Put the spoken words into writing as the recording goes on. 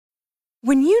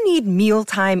When you need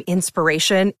mealtime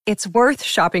inspiration, it's worth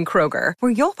shopping Kroger,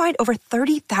 where you'll find over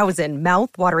 30,000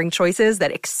 mouth-watering choices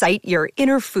that excite your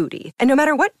inner foodie. And no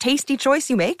matter what tasty choice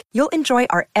you make, you'll enjoy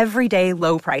our everyday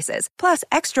low prices, plus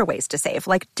extra ways to save,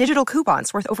 like digital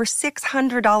coupons worth over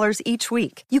 $600 each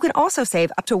week. You can also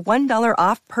save up to $1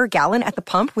 off per gallon at the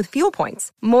pump with fuel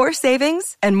points. More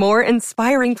savings and more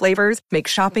inspiring flavors make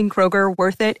shopping Kroger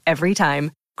worth it every time.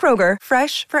 Kroger,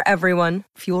 fresh for everyone.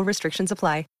 Fuel restrictions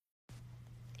apply.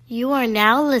 You are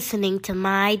now listening to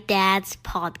My Dad's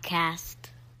Podcast.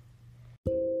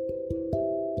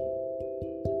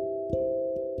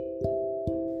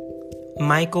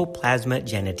 Mycoplasma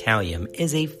genitalium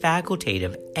is a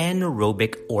facultative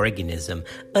anaerobic organism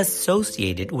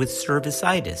associated with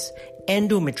cervicitis,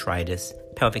 endometritis,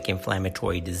 pelvic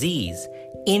inflammatory disease,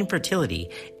 infertility,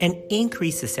 and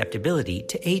increased susceptibility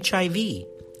to HIV.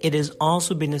 It has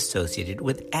also been associated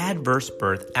with adverse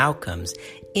birth outcomes,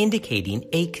 indicating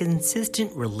a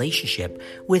consistent relationship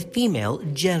with female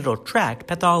genital tract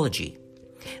pathology.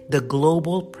 The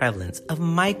global prevalence of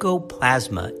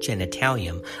Mycoplasma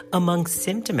genitalium among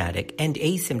symptomatic and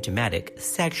asymptomatic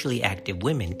sexually active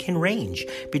women can range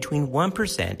between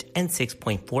 1% and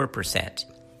 6.4%.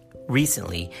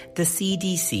 Recently, the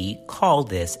CDC called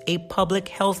this a public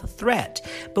health threat,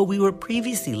 but we were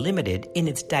previously limited in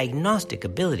its diagnostic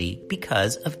ability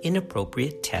because of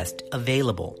inappropriate tests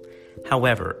available.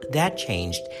 However, that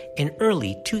changed in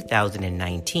early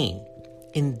 2019.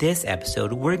 In this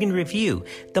episode, we're going to review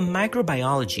the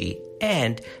microbiology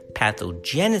and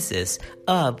pathogenesis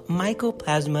of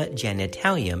Mycoplasma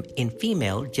genitalium in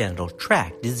female genital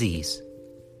tract disease.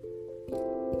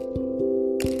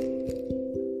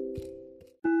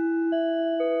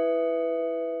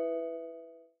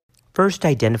 First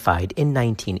identified in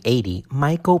 1980,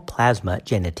 Mycoplasma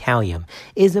genitalium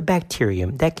is a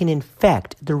bacterium that can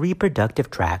infect the reproductive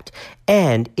tract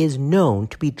and is known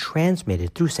to be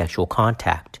transmitted through sexual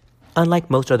contact. Unlike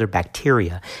most other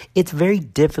bacteria, it's very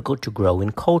difficult to grow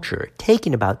in culture,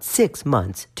 taking about 6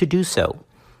 months to do so.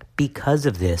 Because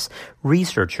of this,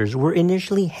 researchers were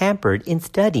initially hampered in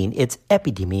studying its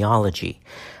epidemiology.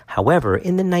 However,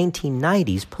 in the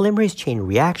 1990s, polymerase chain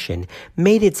reaction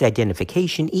made its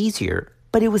identification easier,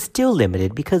 but it was still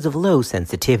limited because of low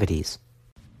sensitivities.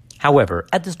 However,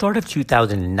 at the start of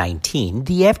 2019,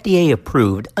 the FDA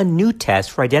approved a new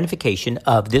test for identification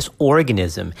of this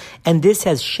organism, and this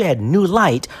has shed new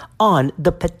light on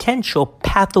the potential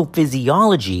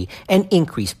pathophysiology and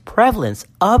increased prevalence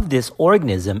of this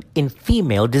organism in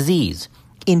female disease.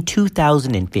 In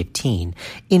 2015,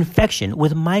 infection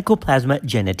with Mycoplasma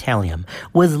genitalium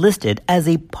was listed as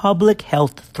a public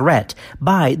health threat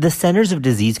by the Centers of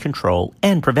Disease Control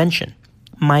and Prevention.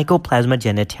 Mycoplasma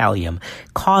genitalium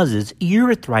causes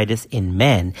urethritis in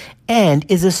men and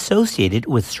is associated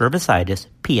with cervicitis,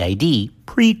 PID,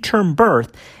 preterm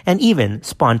birth, and even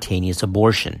spontaneous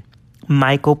abortion.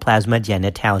 Mycoplasma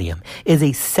genitalium is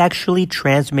a sexually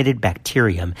transmitted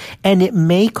bacterium, and it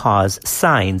may cause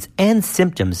signs and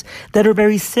symptoms that are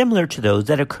very similar to those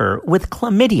that occur with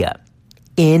chlamydia.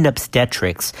 In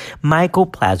obstetrics,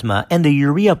 Mycoplasma and the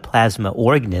ureaplasma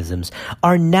organisms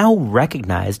are now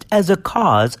recognized as a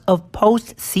cause of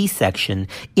post-C-section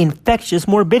infectious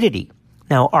morbidity.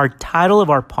 Now, our title of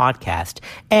our podcast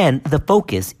and the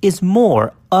focus is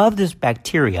more of this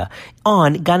bacteria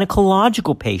on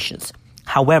gynecological patients.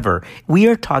 However, we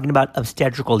are talking about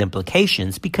obstetrical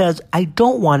implications because I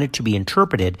don't want it to be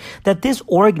interpreted that this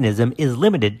organism is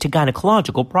limited to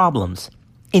gynecological problems.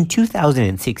 In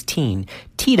 2016,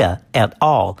 Tita et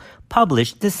al.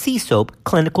 Published the CSOAP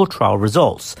clinical trial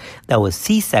results. That was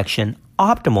C-section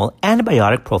optimal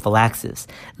antibiotic prophylaxis.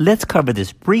 Let's cover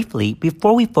this briefly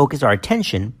before we focus our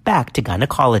attention back to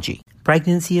gynecology.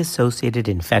 Pregnancy-associated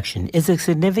infection is a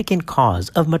significant cause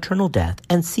of maternal death,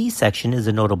 and C-section is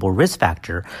a notable risk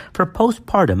factor for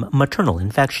postpartum maternal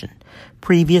infection.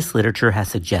 Previous literature has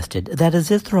suggested that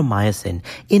azithromycin,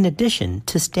 in addition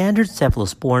to standard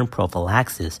cephalosporin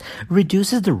prophylaxis,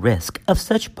 reduces the risk of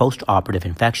such postoperative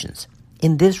infections.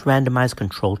 In this randomized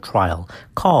controlled trial,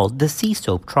 called the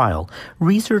CSOAP trial,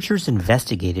 researchers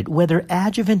investigated whether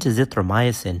adjuvant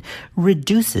azithromycin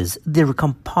reduces the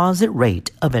composite rate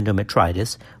of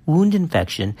endometritis, wound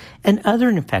infection, and other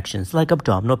infections like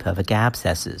abdominal pelvic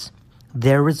abscesses.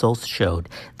 Their results showed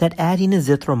that adding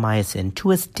azithromycin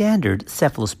to a standard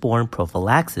cephalosporin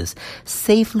prophylaxis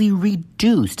safely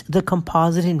reduced the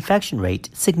composite infection rate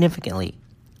significantly.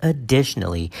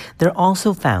 Additionally, they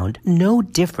also found no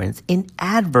difference in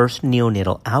adverse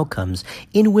neonatal outcomes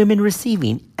in women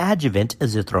receiving adjuvant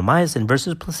azithromycin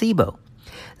versus placebo.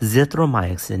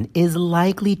 Zithromycin is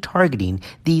likely targeting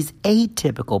these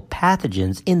atypical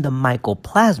pathogens in the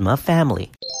Mycoplasma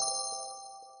family.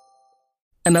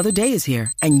 Another day is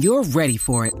here, and you're ready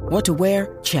for it. What to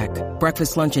wear? Check.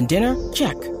 Breakfast, lunch, and dinner?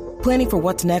 Check. Planning for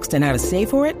what's next and how to save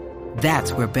for it?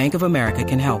 That's where Bank of America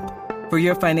can help. For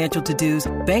your financial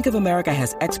to-dos, Bank of America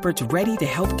has experts ready to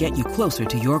help get you closer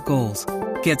to your goals.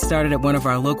 Get started at one of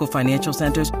our local financial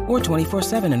centers or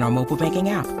 24/7 in our mobile banking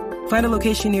app. Find a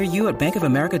location near you at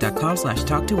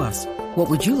bankofamerica.com/talktous. What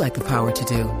would you like the power to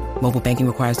do? Mobile banking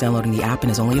requires downloading the app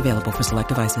and is only available for select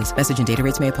devices. Message and data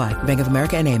rates may apply. Bank of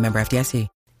America N.A., member FDIC.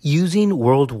 Using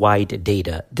worldwide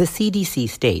data, the CDC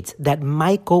states that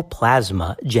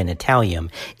Mycoplasma genitalium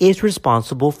is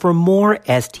responsible for more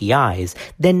STIs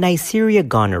than Neisseria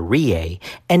gonorrhoeae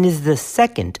and is the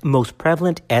second most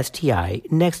prevalent STI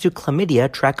next to Chlamydia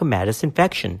trachomatis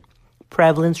infection.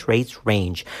 Prevalence rates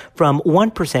range from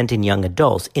 1% in young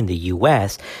adults in the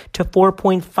U.S. to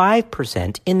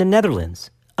 4.5% in the Netherlands.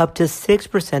 Up to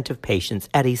 6% of patients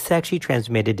at a sexually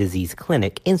transmitted disease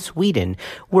clinic in Sweden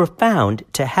were found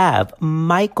to have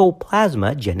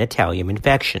Mycoplasma genitalium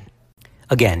infection.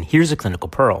 Again, here's a clinical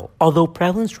pearl. Although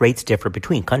prevalence rates differ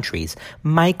between countries,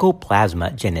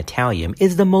 Mycoplasma genitalium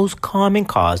is the most common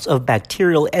cause of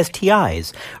bacterial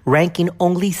STIs, ranking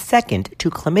only second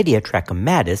to Chlamydia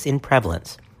trachomatis in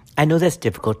prevalence. I know that's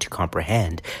difficult to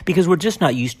comprehend because we're just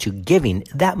not used to giving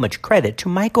that much credit to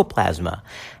Mycoplasma.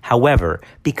 However,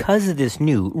 because of this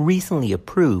new, recently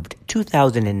approved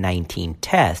 2019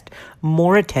 test,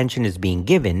 more attention is being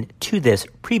given to this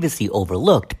previously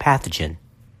overlooked pathogen.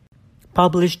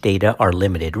 Published data are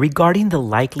limited regarding the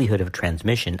likelihood of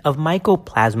transmission of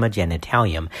Mycoplasma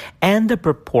genitalium and the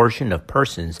proportion of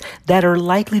persons that are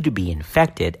likely to be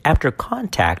infected after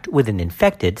contact with an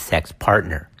infected sex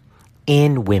partner.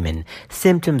 In women,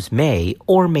 symptoms may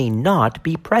or may not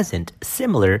be present,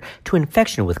 similar to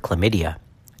infection with chlamydia.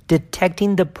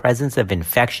 Detecting the presence of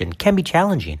infection can be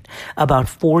challenging. About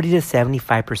 40 to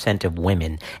 75% of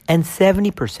women and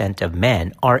 70% of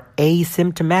men are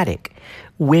asymptomatic.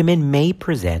 Women may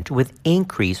present with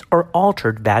increased or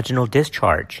altered vaginal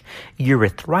discharge,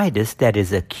 urethritis that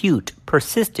is acute,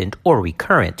 persistent, or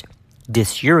recurrent,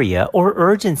 dysuria or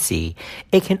urgency.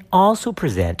 It can also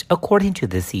present, according to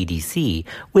the CDC,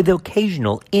 with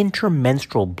occasional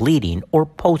intermenstrual bleeding or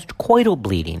postcoital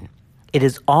bleeding. It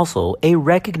is also a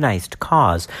recognized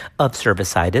cause of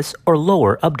cervicitis or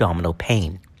lower abdominal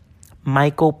pain.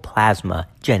 Mycoplasma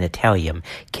genitalium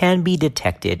can be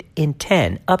detected in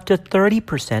 10 up to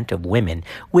 30% of women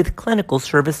with clinical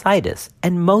cervicitis,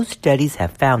 and most studies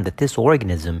have found that this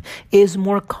organism is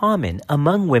more common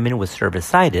among women with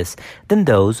cervicitis than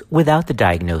those without the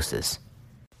diagnosis.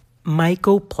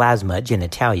 Mycoplasma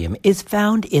genitalium is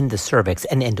found in the cervix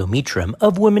and endometrium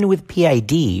of women with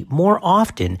PID more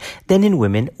often than in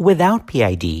women without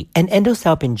PID, and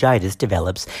endosalpingitis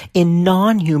develops in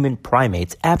non-human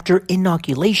primates after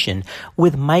inoculation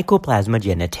with Mycoplasma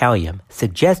genitalium,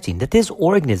 suggesting that this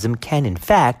organism can in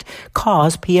fact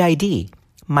cause PID.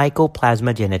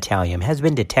 Mycoplasma genitalium has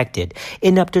been detected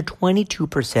in up to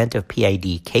 22% of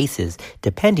PID cases,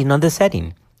 depending on the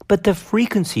setting. But the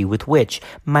frequency with which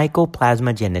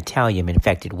Mycoplasma genitalium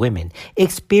infected women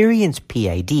experience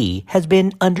PID has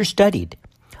been understudied.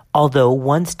 Although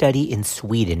one study in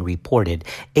Sweden reported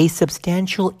a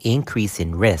substantial increase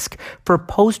in risk for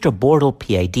post-abortal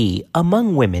PID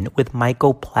among women with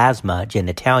Mycoplasma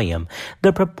genitalium,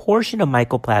 the proportion of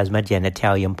Mycoplasma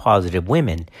genitalium positive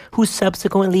women who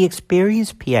subsequently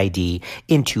experienced PID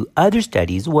in 2 other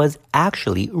studies was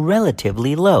actually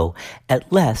relatively low, at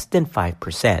less than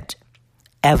 5%.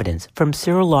 Evidence from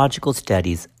serological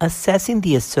studies assessing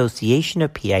the association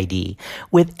of PID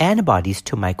with antibodies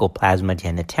to Mycoplasma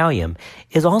genitalium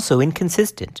is also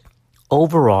inconsistent.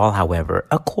 Overall, however,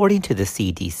 according to the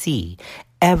CDC,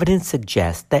 evidence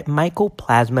suggests that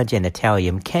Mycoplasma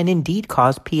genitalium can indeed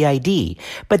cause PID,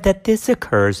 but that this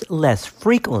occurs less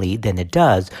frequently than it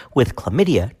does with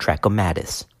Chlamydia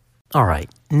trachomatis. All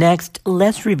right, next,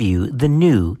 let's review the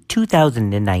new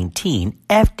 2019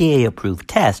 FDA-approved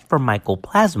test for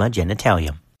Mycoplasma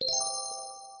genitalium.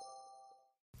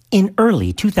 In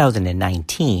early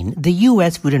 2019, the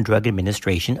U.S. Food and Drug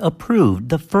Administration approved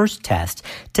the first test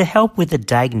to help with the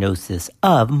diagnosis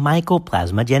of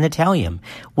Mycoplasma genitalium,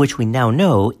 which we now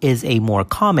know is a more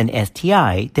common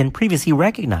STI than previously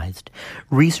recognized.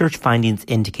 Research findings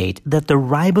indicate that the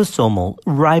ribosomal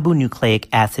ribonucleic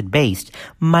acid-based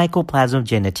Mycoplasma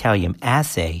genitalium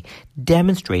assay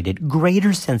demonstrated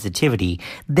greater sensitivity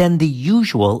than the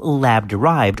usual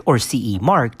lab-derived or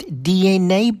CE-marked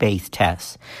DNA-based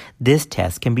tests. This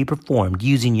test can be performed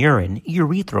using urine,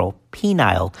 urethral,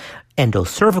 penile,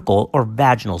 endocervical or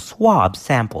vaginal swab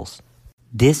samples.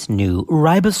 This new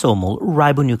ribosomal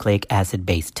ribonucleic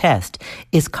acid-based test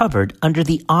is covered under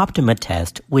the Optima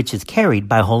test, which is carried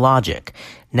by Hologic.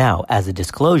 Now, as a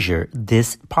disclosure,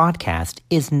 this podcast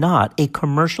is not a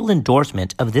commercial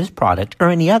endorsement of this product or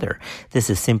any other. This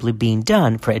is simply being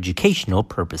done for educational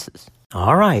purposes.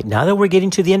 All right, now that we're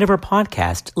getting to the end of our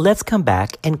podcast, let's come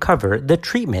back and cover the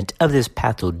treatment of this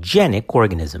pathogenic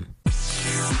organism.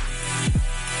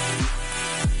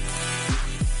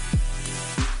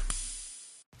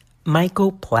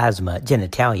 Mycoplasma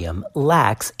genitalium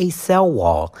lacks a cell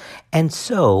wall, and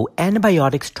so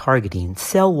antibiotics targeting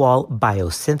cell wall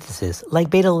biosynthesis like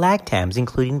beta-lactams,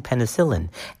 including penicillin,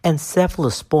 and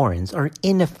cephalosporins are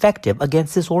ineffective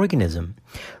against this organism.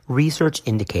 Research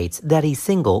indicates that a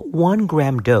single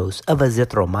 1-gram dose of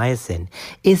azithromycin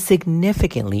is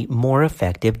significantly more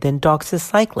effective than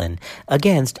doxycycline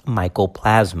against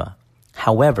mycoplasma.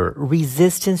 However,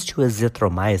 resistance to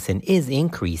azithromycin is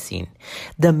increasing.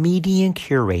 The median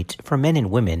cure rate for men and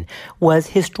women was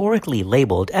historically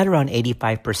labeled at around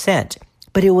 85%,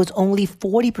 but it was only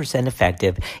 40%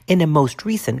 effective in a most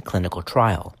recent clinical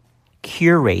trial.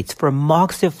 Cure rates for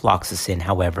moxifloxacin,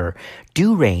 however,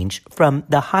 do range from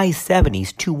the high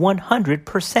 70s to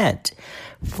 100%.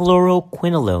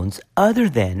 Fluoroquinolones other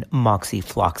than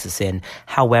moxifloxacin,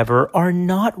 however, are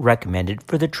not recommended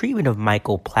for the treatment of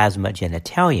Mycoplasma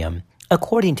genitalium,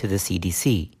 according to the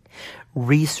CDC.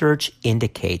 Research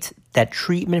indicates that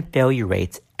treatment failure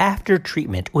rates after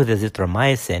treatment with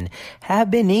azithromycin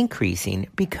have been increasing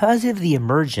because of the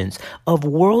emergence of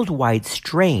worldwide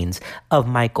strains of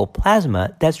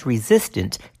Mycoplasma that's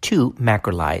resistant to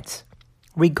macrolides.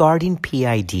 Regarding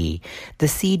PID, the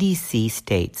CDC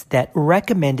states that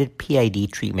recommended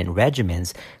PID treatment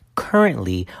regimens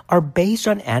currently are based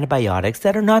on antibiotics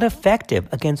that are not effective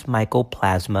against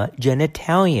Mycoplasma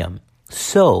genitalium.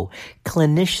 So,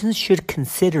 clinicians should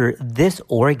consider this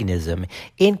organism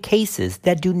in cases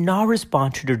that do not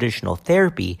respond to traditional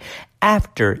therapy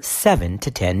after 7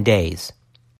 to 10 days.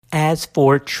 As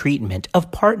for treatment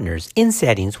of partners in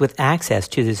settings with access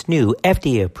to this new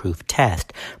FDA-approved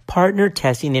test, partner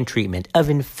testing and treatment of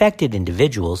infected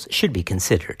individuals should be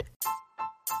considered.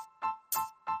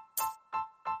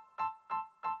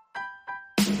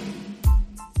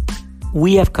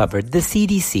 We have covered the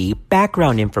CDC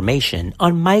background information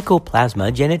on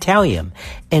Mycoplasma genitalium,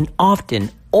 an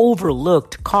often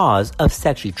overlooked cause of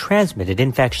sexually transmitted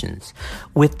infections.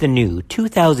 With the new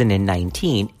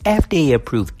 2019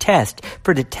 FDA-approved test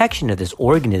for detection of this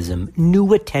organism,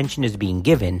 new attention is being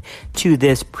given to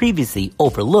this previously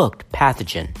overlooked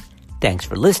pathogen. Thanks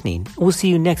for listening. We'll see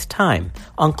you next time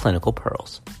on Clinical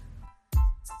Pearls.